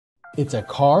It's a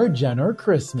Kardashian-Jenner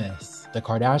Christmas. The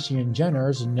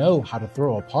Kardashian-Jenners know how to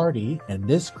throw a party, and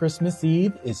this Christmas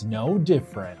Eve is no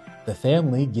different. The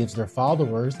family gives their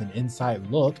followers an inside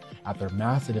look at their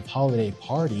massive holiday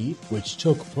party, which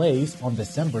took place on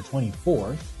December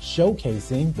 24th,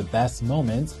 showcasing the best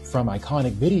moments from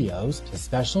iconic videos to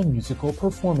special musical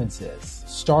performances.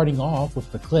 Starting off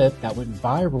with the clip that went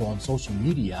viral on social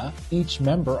media, each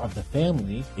member of the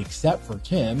family, except for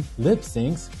Kim,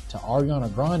 lip-syncs to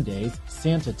Ariana Grande's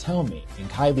Santa Tell Me, and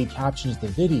Kylie captions the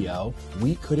video,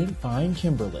 "We couldn't find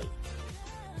Kimberly."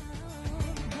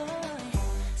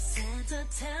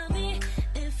 Tell me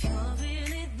if you're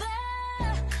really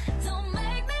there. Don't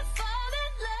make me fall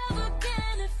in love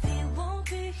again if he won't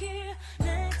be here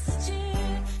next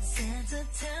year. Santa,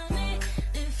 tell me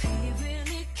if he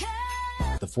really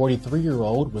cares. The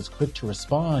 43-year-old was quick to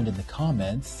respond in the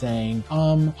comments saying,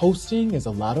 hosting is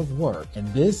a lot of work and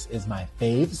this is my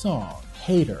fave song,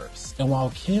 Haters. And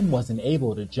while Kim wasn't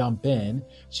able to jump in,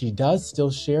 she does still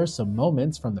share some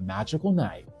moments from the magical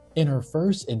night. In her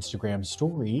first Instagram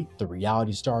story, the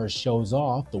reality star shows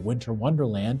off the winter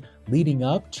wonderland leading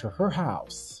up to her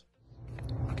house.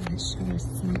 Let's show a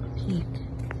sneak peek.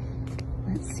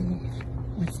 Let's see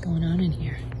what's going on in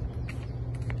here.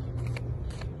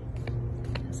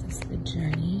 This is the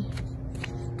journey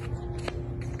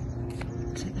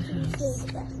to the house.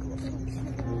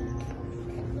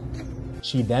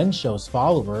 She then shows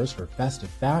followers her festive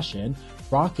fashion,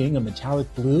 rocking a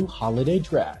metallic blue holiday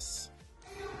dress.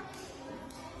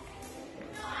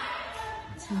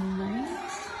 Tonight.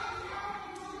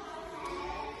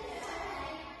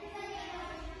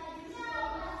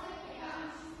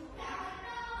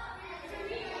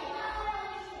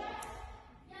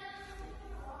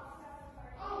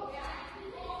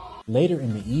 Later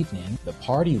in the evening, the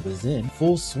party was in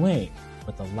full swing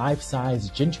with a life-size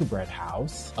gingerbread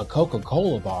house, a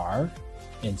Coca-Cola bar,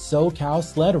 and SoCal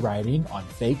sled riding on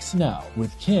fake snow,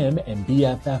 with Kim and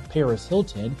BFF Paris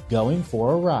Hilton going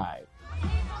for a ride.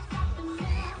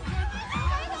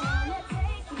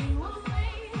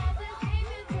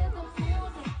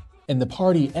 And the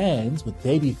party ends with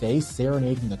Babyface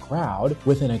serenading the crowd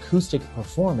with an acoustic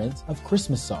performance of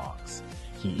Christmas songs.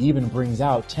 He even brings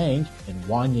out Tank and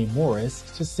Wanya Morris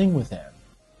to sing with him.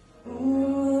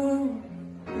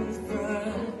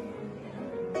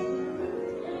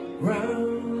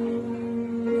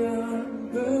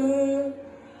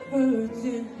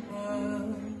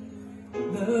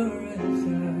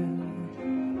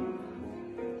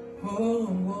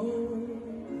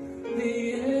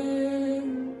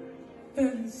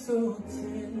 So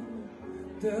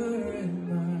tender in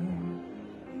my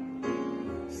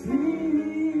sleep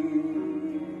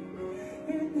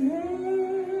in heavenly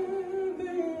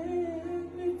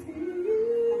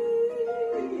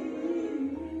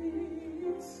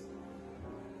peace,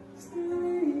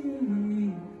 sleep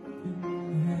in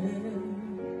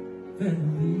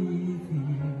heavenly